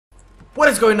What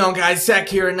is going on, guys? Zach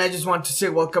here, and I just want to say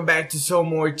welcome back to some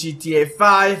more GTA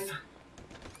 5.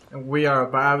 And we are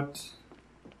about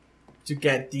to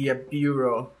get the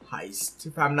Bureau heist.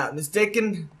 If I'm not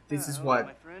mistaken, this is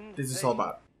what this is all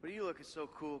about. What are you looking so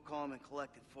cool, calm, and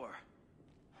collected for?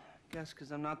 Guess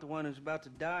because I'm not the one who's about to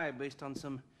die based on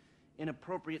some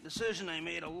inappropriate decision I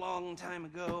made a long time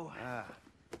ago. Ah,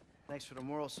 thanks for the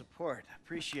moral support. I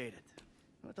appreciate it.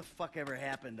 What the fuck ever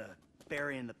happened to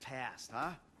burying the past, huh?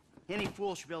 Any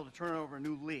fool should be able to turn over a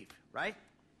new leaf, right?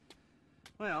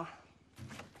 Well,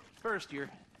 first, your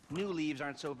new leaves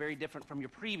aren't so very different from your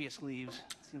previous leaves.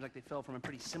 It seems like they fell from a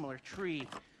pretty similar tree.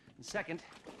 And second,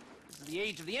 this is the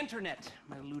age of the internet,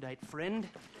 my Luddite friend.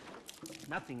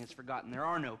 Nothing is forgotten. There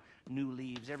are no new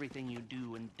leaves. Everything you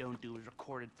do and don't do is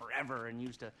recorded forever and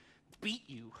used to beat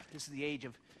you. This is the age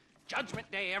of Judgment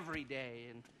Day every day.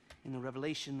 And in the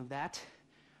revelation of that,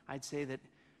 I'd say that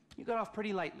you got off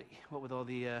pretty lightly. What with all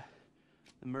the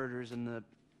murders and the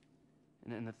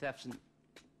thefts and...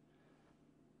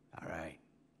 All right.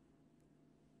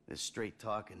 This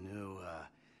straight-talking new,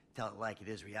 tell it like it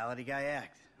is reality guy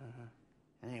act.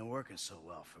 It ain't working so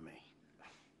well for me.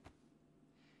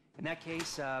 In that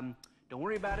case, don't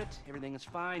worry about it. Everything is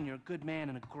fine. You're a good man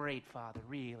and a great father,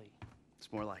 really.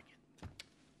 It's more like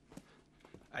it.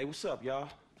 Hey, what's up, y'all?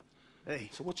 Hey.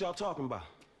 So what y'all talking about?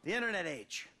 The internet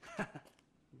age.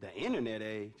 The internet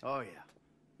age? Oh, yeah.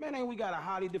 Man, ain't we got a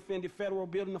highly defended federal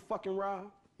building to fucking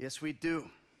rob? Yes, we do.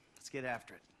 Let's get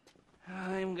after it.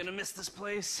 I'm gonna miss this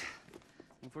place.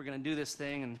 If we're gonna do this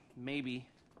thing and maybe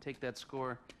take that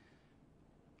score,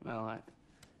 well,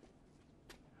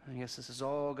 I guess this has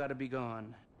all gotta be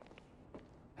gone.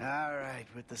 All right,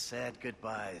 with the sad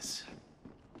goodbyes.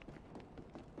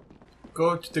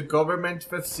 Go to the government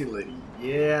facility.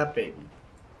 Yeah, baby.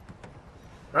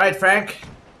 Alright, Frank.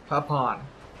 Hop on.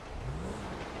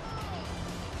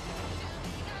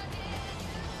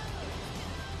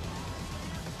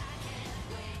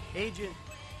 Agent,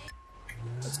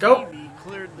 Let's go. Stevie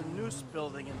cleared the Noose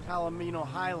building in Palomino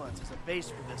Highlands as a base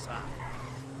for this op.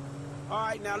 All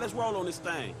right, now let's roll on this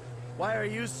thing. Why are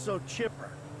you so chipper?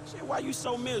 Shit, why you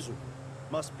so miserable?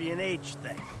 Must be an age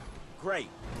thing. Great.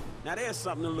 Now there's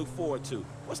something to look forward to.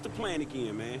 What's the plan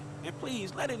again, man? And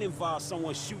please, let it involve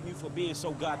someone shooting you for being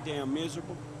so goddamn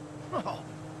miserable. Oh,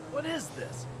 what is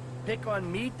this? Pick on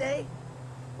me day?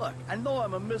 Look, I know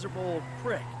I'm a miserable old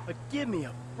prick, but give me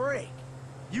a break.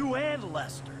 You and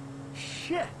Lester.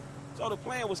 Shit. So the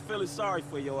plan was feeling sorry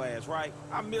for your ass, right?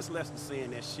 I miss Lester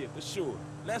saying that shit, for sure.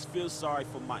 Let's feel sorry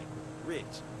for Michael. Rich,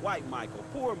 white Michael,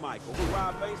 poor Michael, who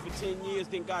robbed banks for 10 years,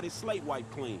 then got his slate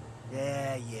wiped clean.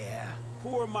 Yeah.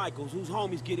 Poor Michaels, whose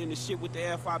homies get into shit with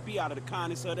the FIB out of the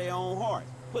kindness of their own heart.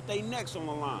 Put their necks on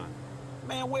the line.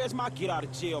 Man, where's my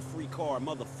get-out-of-jail-free card,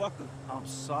 motherfucker? I'm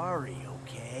sorry,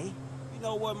 okay? You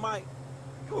know what, Mike?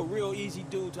 You're a real easy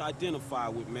dude to identify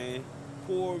with, man.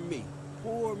 Poor me.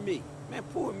 Poor me. Man,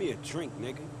 pour me a drink,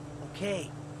 nigga.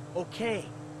 Okay.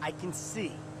 I can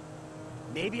see.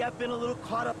 Maybe I've been a little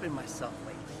caught up in myself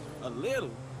lately. A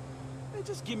little? Man,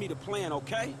 just give me the plan,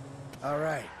 okay? All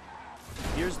right.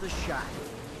 Here's the shot.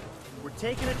 We're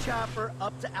taking a chopper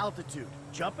up to altitude,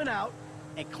 jumping out,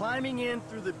 and climbing in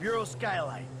through the Bureau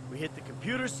skylight. We hit the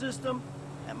computer system.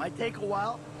 That might take a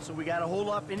while, so we gotta hold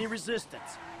off any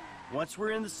resistance. Once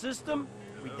we're in the system,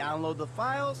 we download the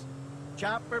files.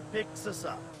 Chopper picks us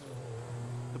up.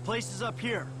 The place is up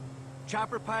here.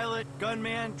 Chopper pilot,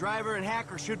 gunman, driver, and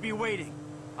hacker should be waiting.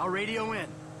 I'll radio in.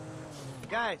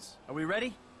 Guys, are we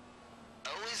ready?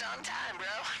 Always on time, bro.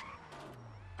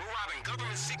 We're robbing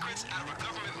government secrets out of a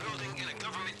government building in a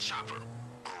government chopper.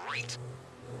 Great.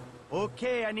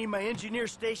 Okay, I need my engineer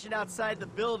stationed outside the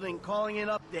building calling in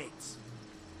updates.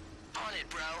 On it,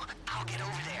 bro. I'll get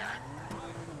over there.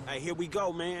 Hey, here we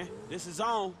go, man. This is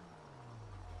on.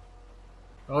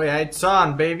 Oh yeah, it's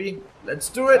on, baby. Let's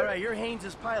do it. All right, you're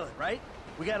Haynes' pilot, right?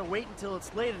 We gotta wait until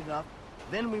it's late enough,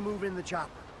 then we move in the chopper.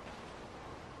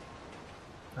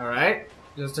 Alright.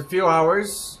 Just a few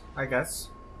hours, I guess.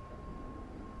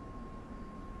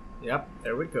 Yep,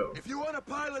 there we go. If you want to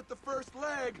pilot the first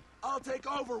leg, I'll take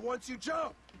over once you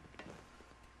jump.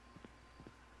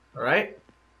 Alright.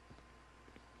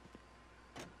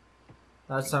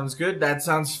 That sounds good, that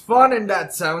sounds fun, and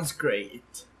that sounds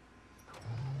great.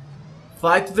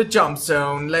 Fly to the jump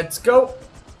zone, let's go.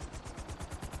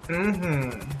 I'm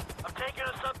taking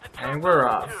us up to And we're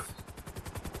off.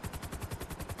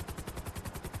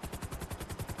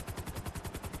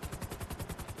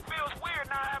 Feels weird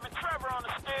not having Trevor on the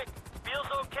stick. Feels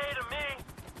okay to me.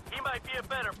 He might be a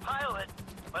better pilot,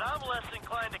 but I'm less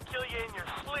inclined to kill you in your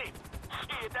sleep.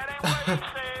 Shit, that ain't what he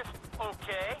says.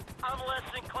 Okay, I'm less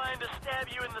inclined trying to stab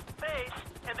you in the face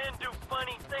and then do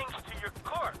funny things to your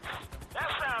corpse. That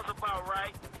sounds about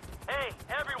right. Hey,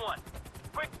 everyone,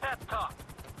 quick pep talk.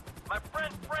 My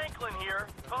friend Franklin here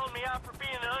called me out for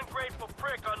being an ungrateful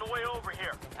prick on the way over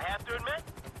here. I have to admit,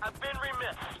 I've been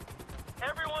remiss.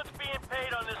 Everyone's being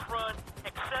paid on this run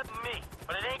except me.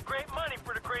 But it ain't great money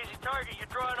for the crazy target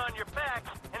you're drawing on your backs,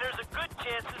 and there's a good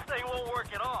chance this thing won't work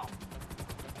at all.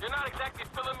 You're not exactly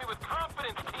filling me with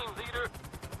confidence, team leader.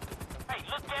 Hey,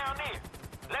 look down there.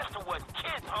 Lester wasn't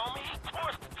kidding, homie. He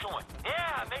torched the joint.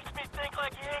 Yeah, makes me think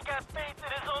like he ain't got faith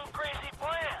in his own crazy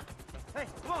plan. Hey,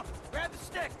 come on, grab the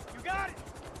stick. You got it.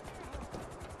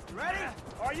 You ready?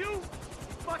 Are you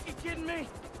fucking kidding me?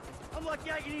 I'm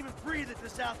lucky I can even breathe at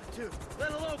this altitude,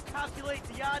 let alone calculate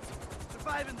the odds of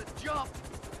surviving the jump,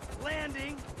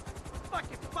 landing,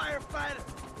 fucking firefight,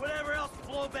 whatever else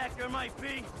blowback there might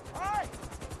be. All right,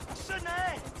 I shouldn't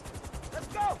have asked. Let's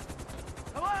go.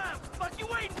 Come on, fuck you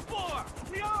waiting for?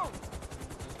 We on.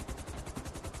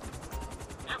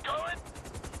 You going?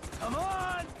 Come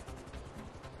on.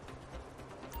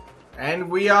 And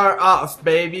we are off,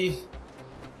 baby.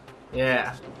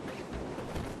 Yeah.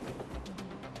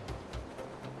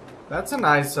 That's a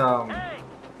nice, Hey,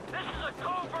 this is a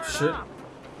covert shit. op.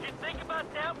 You think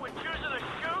about that when choosing a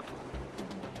shoot?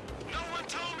 No one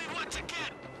told me what to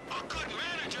get. A good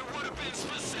manager would have been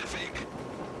specific.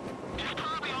 It's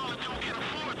probably all the dude can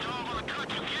afford, dog, on the cut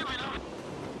you giving him.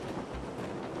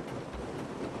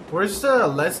 Where's the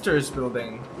Lester's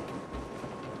building?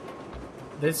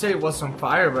 They say it was on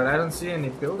fire, but I don't see any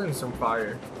buildings on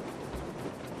fire.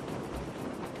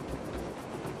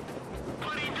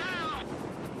 Put him down.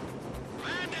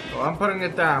 Landing. Oh, I'm putting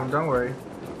it down, don't worry.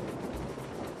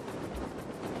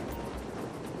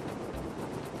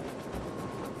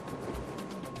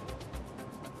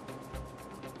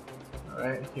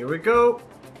 Alright, here we go.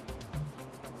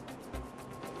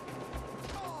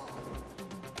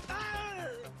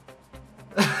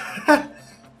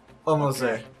 Almost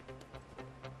there.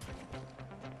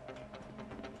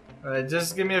 Alright,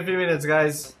 just give me a few minutes,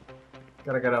 guys.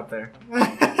 Gotta get up there.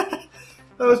 That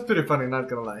was pretty funny, not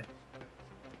gonna lie.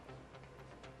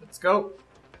 Let's go.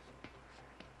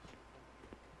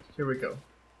 Here we go.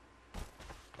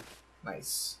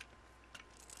 Nice.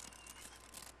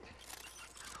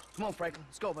 Come on, Franklin.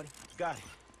 Let's go, buddy. Got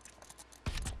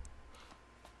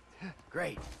it.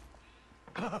 Great.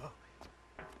 Oh,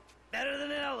 better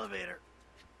than an elevator.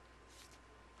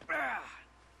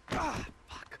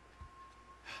 Fuck.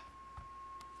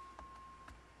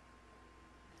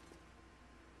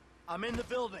 I'm in the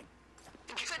building.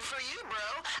 Good for you,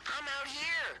 bro. I'm out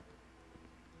here.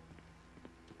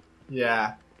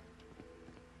 Yeah.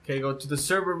 Okay, go to the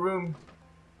server room.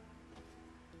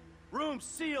 Room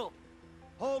sealed.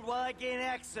 Hold while I gain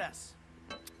access.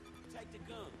 Take the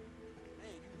gun.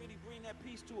 Man, you really bring that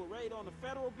piece to a raid on the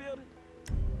federal building?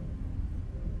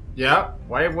 Yeah,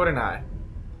 why wouldn't I?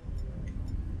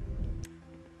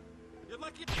 You're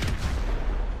lucky.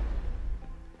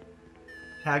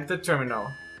 Hack the terminal.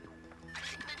 I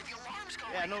think maybe the alarm's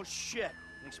going. Yeah, no shit.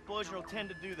 An explosion will tend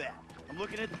to do that. I'm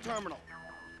looking at the terminal.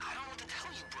 I don't know what to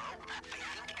tell you, bro. I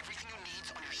think everything you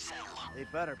need's on your cell. They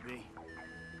better be.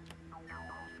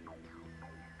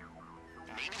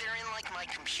 Maybe they're in, like, my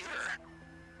computer.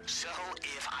 So,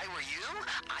 if I were you,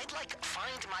 I'd, like,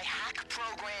 find my hack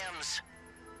programs.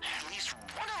 At least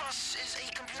one of us is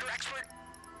a computer expert.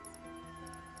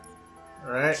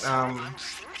 Alright, So I'm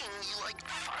thinking you, like,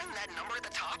 find that number at the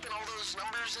top and all those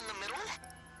numbers in the middle?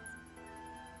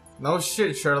 no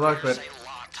shit, Sherlock, There's but a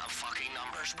lot of fucking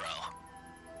numbers, bro.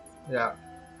 yeah.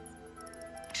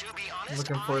 To be honest,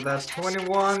 Looking for I that must have skipped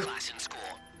 21. this class in school.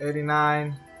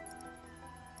 89.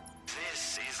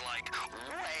 This is like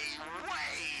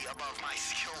way above my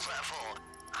skill level.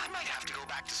 I might have to go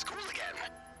back to school again,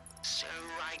 so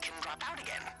I can drop out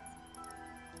again.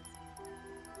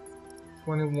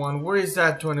 21. Where is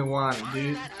that 21, Find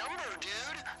dude? that number, dude.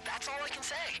 That's all I can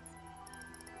say.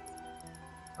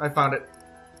 I found it.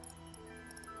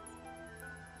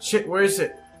 Shit, where is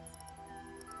it?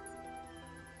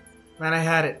 Man, I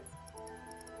had it.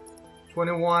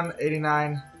 21,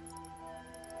 89.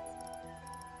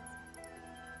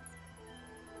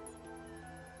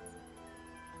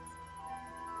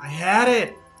 I had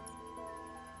it!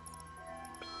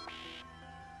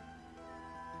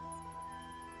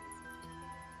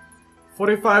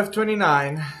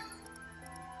 $45.29.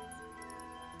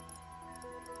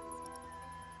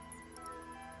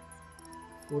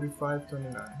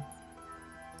 $45.29.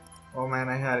 Oh man,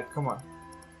 I had it. Come on.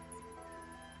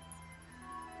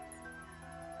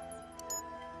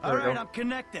 There All we right, go. I'm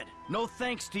connected. No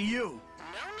thanks to you.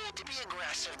 No need to be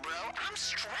aggressive, bro. I'm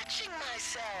stretching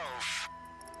myself.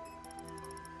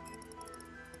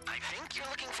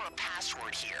 looking for a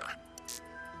password here.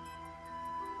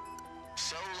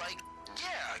 So, like,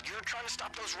 yeah, you're trying to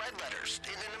stop those red letters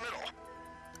in the middle.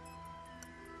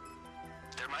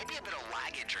 There might be a bit of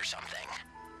laggage or something.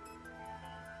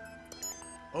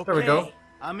 Okay, There we go.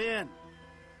 I'm in.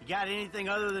 You got anything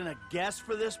other than a guess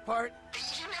for this part?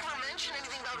 You never mentioned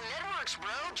anything about networks, bro.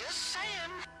 Just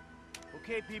saying.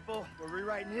 Okay, people, we're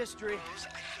rewriting history. I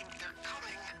think they're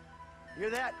coming. Hear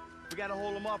that? We gotta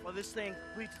hold them off while this thing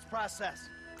completes its process.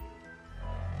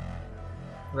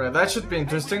 Right, that should be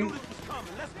interesting. Hey, we knew this was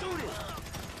coming. Let's do this.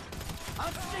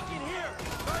 I'm sticking here.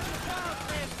 Start the town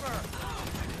transfer.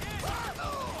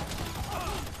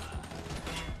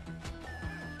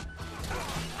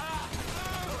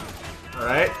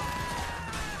 Alright.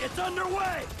 It's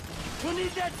underway. We'll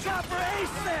need that chopper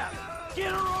ASAP.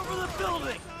 Get her over the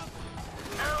building.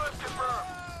 Alias confirmed.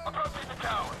 Approaching the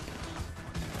tower.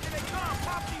 Here they come.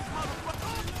 Pop these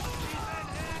motherfuckers.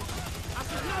 I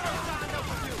should never signed up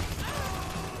with you.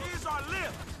 Here's our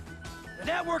lift. The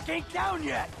network ain't down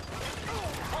yet.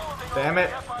 Damn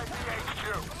it.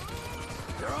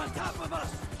 They're on top of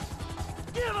us.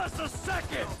 Give us a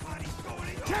second.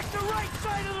 Check the right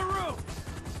side of the roof.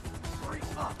 Hurry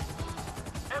up.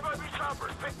 FIB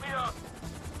choppers, pick me up.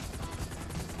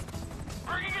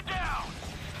 Bringing it down.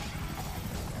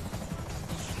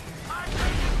 I'm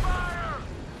taking fire.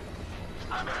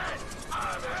 I'm hit.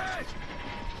 I'm hit.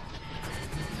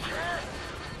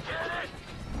 Get it.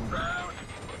 Round.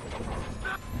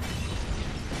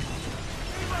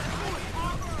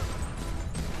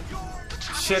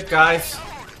 Shit, guys.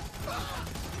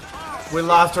 We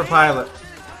lost our pilot.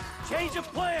 Change of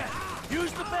plan.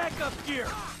 Use the backup gear.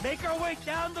 Make our way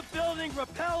down the building,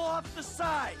 rappel off the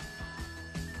side.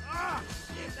 Ah,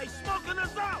 shit. They smoking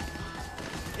us out.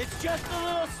 It's just a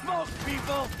little smoke,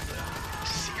 people.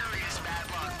 Serious bad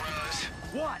luck, bros.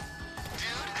 What?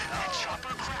 Dude, that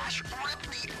chopper crash ripped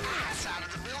the ass out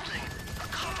of the building. A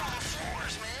couple of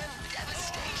floors, man.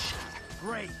 Devastation.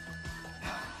 Great.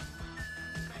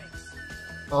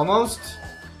 Almost.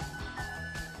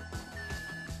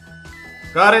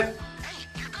 Got it. Hey,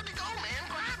 you're good to go, man.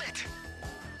 Grab it.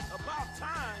 About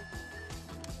time.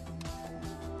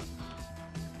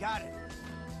 Got it.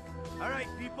 All right,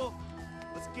 people.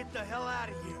 Let's get the hell out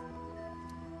of here.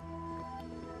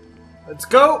 Let's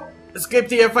go. Escape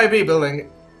the FIB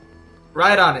building.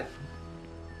 Right on it.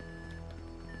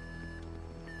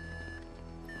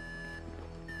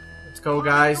 Let's go,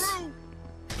 guys.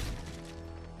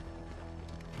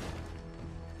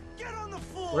 Get on the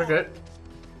floor. We're good.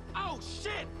 Oh,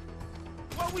 shit.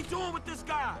 What we doing with this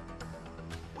guy?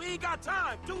 We ain't got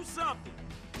time. Do something.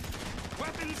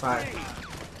 Weapons Fine. free.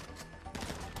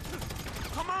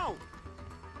 Come on.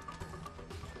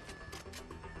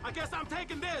 I guess I'm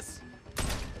taking this.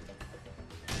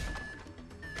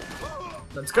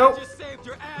 Let's go. I just saved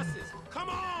your asses. Come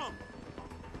on.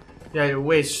 Yeah, you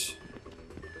wish.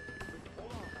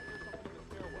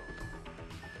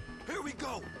 Here we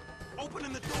go.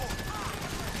 Opening the door.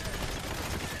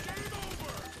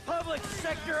 Public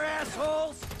sector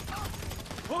assholes!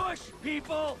 Push,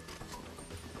 people!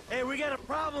 Hey, we got a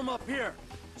problem up here.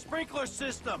 Sprinkler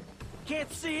system.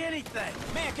 Can't see anything.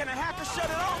 Man, can a hacker shut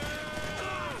it off?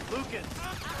 Lucas,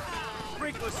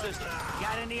 sprinkler system.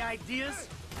 Got any ideas?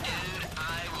 Dude,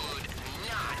 I would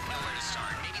not know where to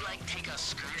start. Maybe, like, take a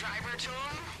screwdriver to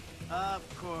him? Of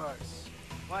course.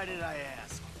 Why did I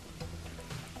ask?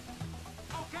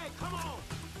 Okay, come on.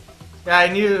 Yeah, I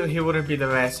knew he wouldn't be the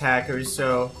best hacker,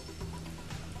 so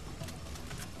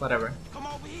whatever. Come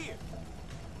over here.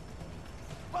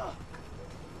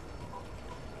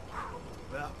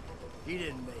 Well, he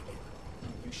didn't make it.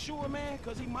 You sure, man?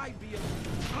 Cause he might be a...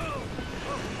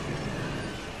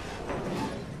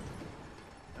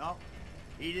 No,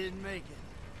 he didn't make it.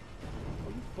 Oh,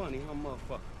 you funny, huh,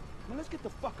 motherfucker? Man, let's get the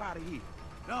fuck out of here.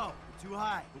 No, too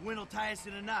high. The wind will tie us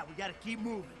in a knot. We gotta keep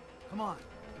moving. Come on,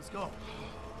 let's go.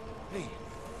 Hey.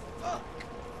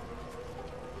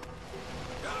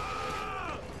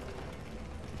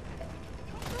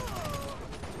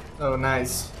 Oh,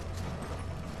 nice.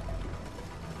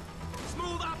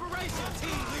 Smooth operation,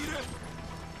 team leader.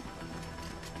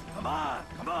 Come on,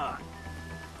 come on.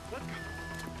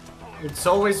 It's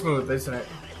always smooth, isn't it?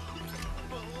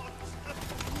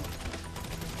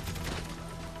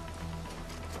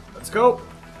 Let's go.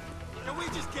 Can we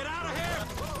just get out of here?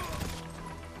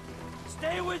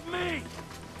 Stay with me.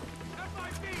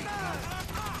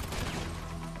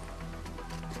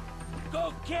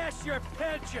 Go cash your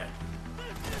pension.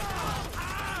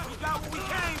 We got what we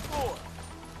came for.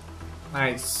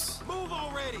 Nice. Move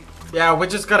already. Yeah, we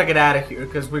just gotta get out of here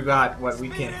because we got what we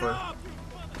came for.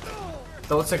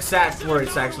 Those exact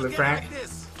words, actually, Frank. Like this.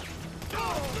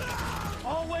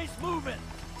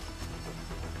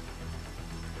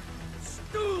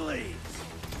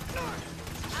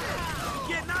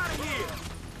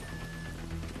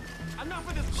 Enough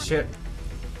of this. Shit.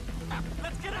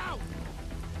 Let's get out.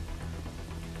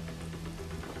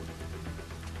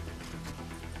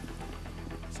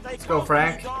 Let's go,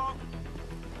 Frank. Dog.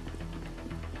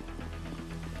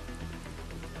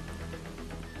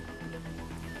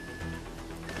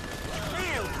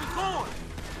 Damn, we're going.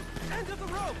 End of the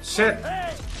rope. Shit.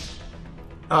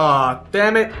 Aw,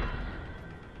 damn it.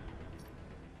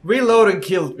 Reloading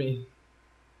killed me.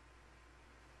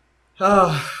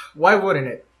 Why wouldn't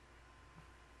it?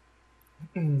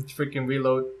 Freaking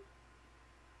reload.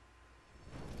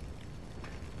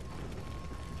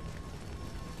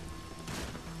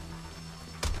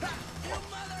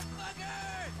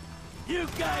 You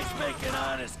guys make an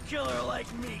honest killer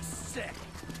like me sick.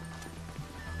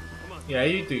 Yeah,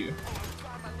 you do.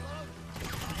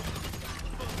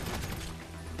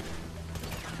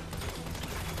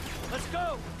 Let's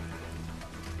go.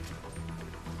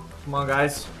 Come on,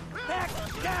 guys. Back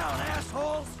down,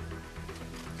 assholes.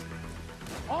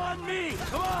 On me.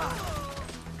 Come on.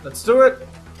 Let's do it.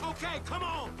 Okay, come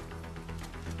on.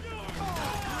 You're in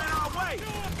our way.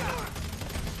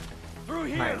 Through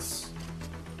here. Nice.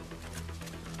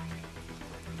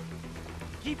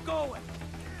 Keep going.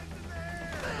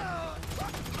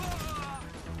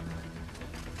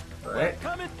 Alright.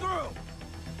 Coming through.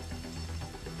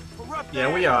 We're up Yeah,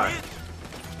 there, we are. kid.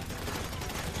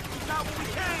 We got what we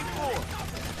came for.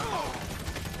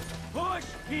 Push,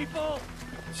 people.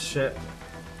 Shit.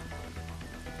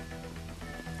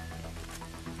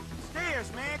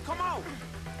 Stairs, man, come on.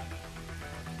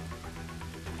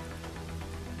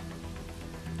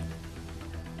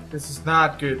 This is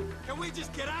not good. Can we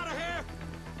just get out of here?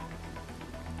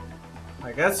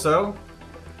 I guess so.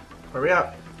 Hurry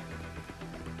up.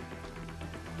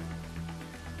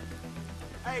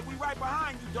 Hey, we right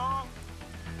behind you, dog.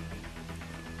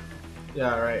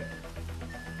 Yeah, right.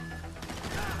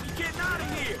 We getting out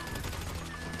of here.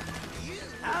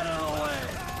 Out of the way.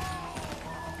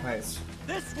 Nice.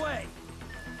 This way.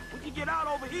 We can get out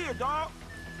over here, dog.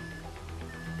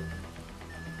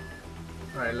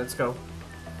 Alright, let's go.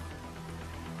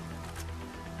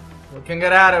 We can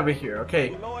get out over here,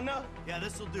 okay. Low enough? Yeah,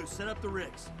 this'll do. Set up the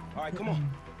rigs. All right, come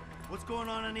on. What's going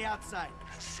on the outside?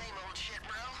 Same old shit,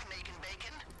 bro. Making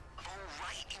bacon. Oh,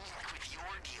 right. You mean like with your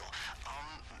deal?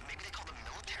 Maybe they call the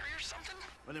military or something?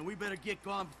 Well, then we better get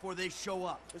gone before they show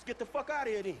up. Let's get the fuck out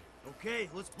of here, then. Okay,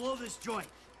 let's blow this joint.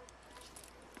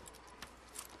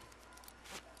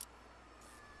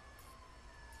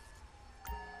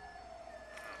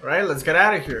 Alright, let's get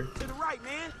out of here. To the right,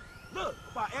 man. Look,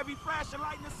 about every flashing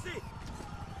light in the city.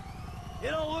 It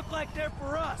don't look like they're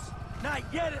for us. Not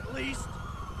yet, at least.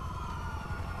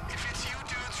 If it's you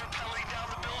dudes rappelling down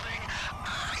the building,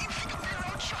 I think a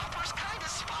Bureau chopper's kinda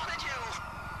spotted you.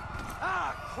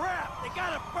 Ah, crap! They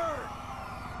got a bird.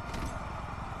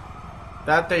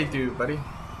 That they do, buddy. Put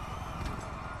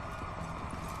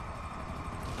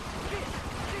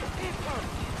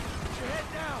your head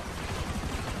down.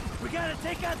 We gotta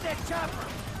take out that chopper.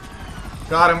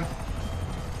 Got him.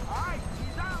 All right,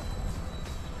 he's out.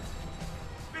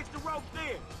 Fix the rope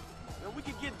there. And we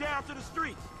can get down to the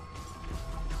street.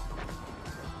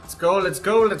 Let's go, let's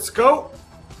go, let's go.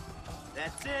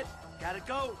 That's it. Gotta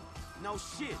go. No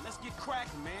shit, let's get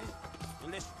cracking, man.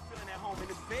 Unless you're feeling at home in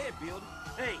this bed building.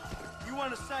 Hey, you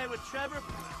want to side with Trevor?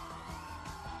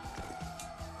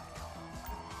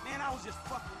 Man, I was just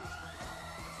fucking with you.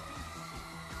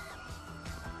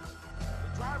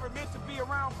 The driver meant to be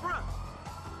around front.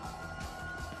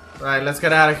 Alright, let's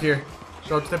get out of here.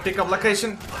 Go to the pickup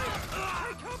location.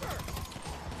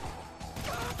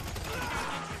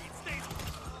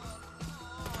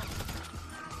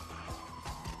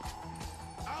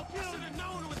 I should have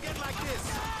known it would get like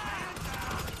this.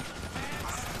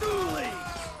 Stoolies!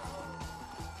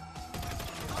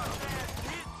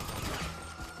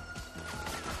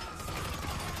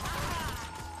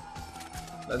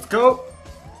 Let's go.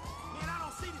 Man, I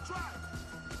don't see the driver.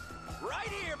 Right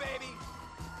here, baby.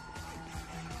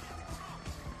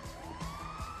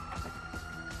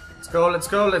 Let's go, let's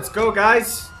go, let's go,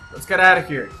 guys. Let's get out of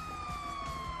here.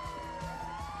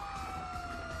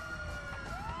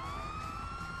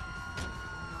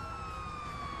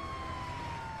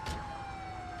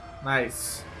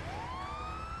 Nice.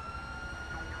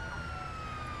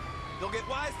 They'll get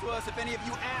wise to us if any of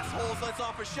you assholes lets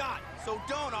off a shot. So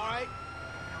don't, all right?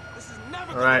 This is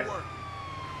never Alright. gonna work.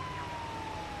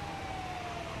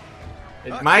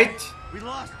 It might. We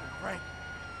lost him, Frank.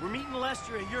 We're meeting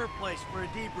Lester at your place for a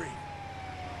debrief.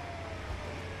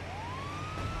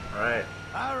 Alright.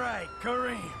 All right,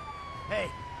 Kareem. Hey,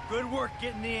 good work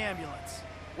getting the ambulance.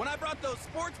 When I brought those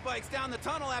sports bikes down the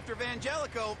tunnel after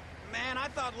Vangelico, man. I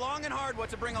thought long and hard what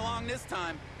to bring along this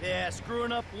time. Yeah,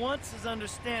 screwing up once is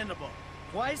understandable.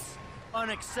 Twice,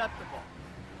 unacceptable.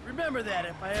 Remember that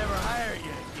if I ever hire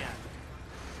you again.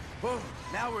 Whoa,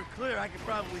 now we're clear, I could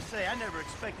probably say I never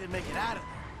expected to make it out of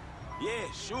there.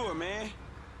 Yeah, sure, man.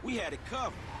 We had it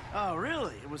covered. Oh,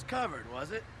 really? It was covered,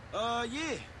 was it?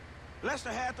 Yeah. Lester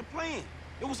had the plan.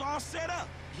 It was all set up.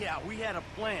 Yeah, we had a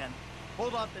plan.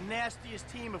 Hold off the nastiest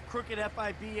team of crooked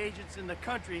FIB agents in the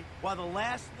country while the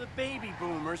last of the baby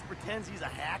boomers pretends he's a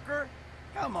hacker?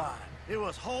 Come on, it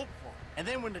was hopeful. And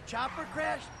then when the chopper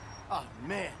crashed, oh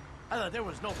man, I thought there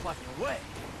was no fucking way.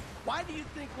 Why do you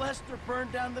think Lester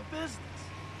burned down the business?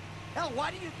 Hell,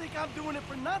 why do you think I'm doing it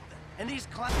for nothing? And these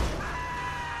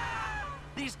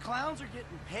clowns are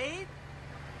getting paid?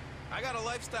 I got a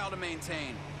lifestyle to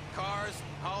maintain. Cars,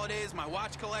 holidays, my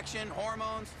watch collection,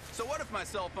 hormones. So what if my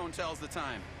cell phone tells the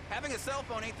time? Having a cell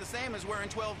phone ain't the same as wearing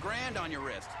 12 grand on your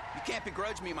wrist. You can't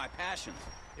begrudge me my passions.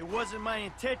 It wasn't my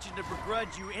intention to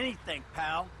begrudge you anything,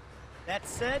 pal. That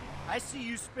said, I see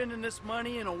you spending this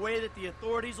money in a way that the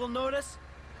authorities will notice.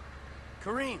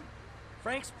 Kareem,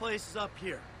 Frank's place is up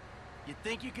here. You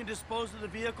think you can dispose of the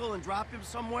vehicle and drop him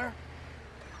somewhere?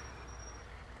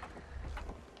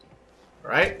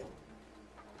 Right?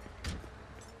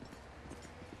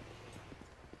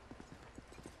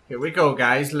 Here we go,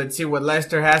 guys. Let's see what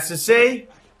Lester has to say.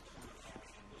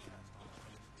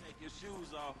 Take your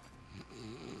shoes off.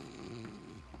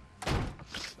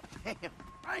 Damn,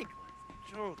 Franklin.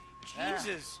 Oh,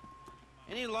 Jesus.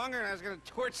 Any longer and I was gonna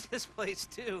torch this place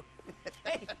too.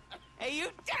 Hey, you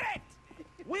did it!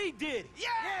 We did! Yeah!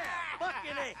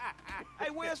 Fucking A!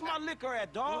 Hey, where's my liquor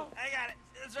at, dog? I got it.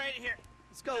 It's right here.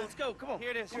 Let's go, come on.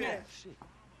 Here it is. Come Here on. it is. Shit.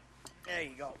 There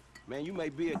you go. Man, you may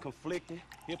be a conflicted,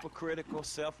 hypocritical,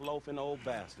 self-loafing old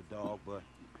bastard, dog, but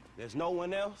there's no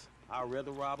one else I'd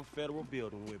rather rob a federal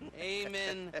building with me.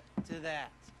 Amen to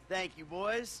that. Thank you,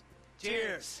 boys.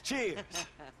 Cheers. Cheers.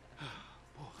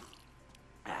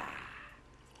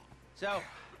 So,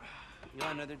 you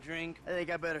want another drink? I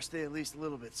think I better stay at least a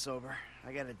little bit sober.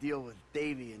 I gotta deal with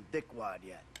Davey and Dickwad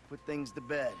yet. Put things to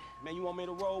bed. Man, you want me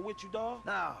to roll with you, dog?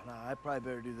 No, I probably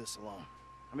better do this alone.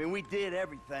 I mean, we did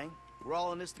everything. We're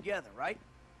all in this together, right?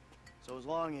 So as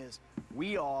long as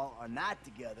we all are not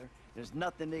together, there's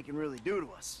nothing they can really do to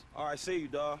us. All right, see you,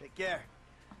 dog. Take care.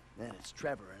 Then it's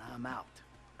Trevor and I'm out.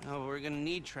 Oh, we're gonna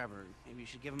need Trevor. Maybe you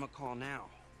should give him a call now.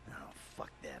 Oh,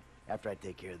 fuck that. After I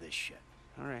take care of this shit.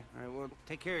 All right, well,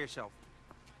 take care of yourself.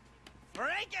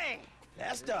 Frankie!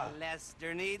 Lester!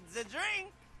 Lester needs a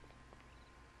drink.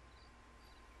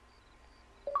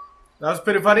 That was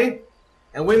pretty funny.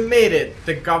 And we made it.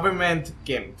 The government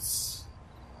gimps.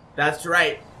 That's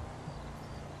right.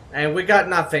 And we got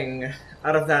nothing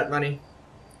out of that money.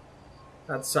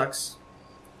 That sucks.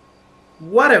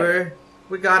 Whatever.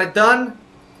 We got it done.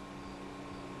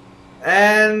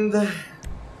 And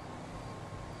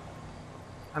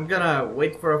I'm gonna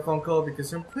wait for a phone call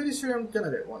because I'm pretty sure I'm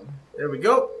gonna get one. There we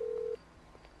go.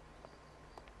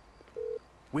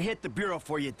 We hit the bureau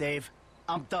for you, Dave.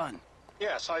 I'm done.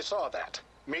 Yes, I saw that.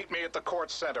 Meet me at the court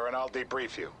center and I'll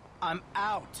debrief you. I'm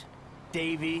out,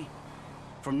 Davey.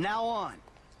 From now on,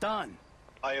 done.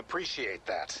 I appreciate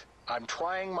that. I'm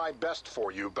trying my best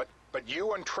for you, but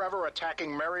you and Trevor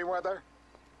attacking Merriweather?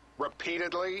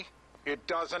 Repeatedly? It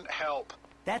doesn't help.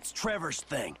 That's Trevor's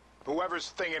thing. Whoever's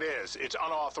thing it is, it's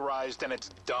unauthorized and it's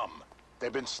dumb.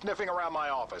 They've been sniffing around my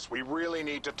office. We really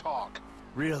need to talk.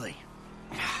 Really?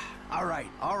 All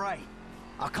right.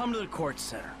 I'll come to the court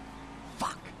center.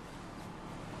 Fuck.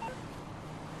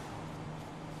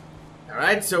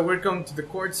 Alright, so we're coming to the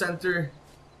court center.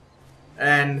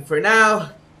 And for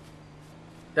now,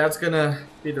 that's gonna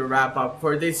be the wrap up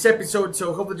for this episode.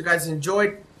 So hopefully you guys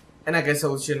enjoyed. And I guess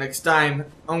I'll see you next time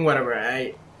on whatever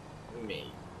I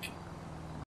made.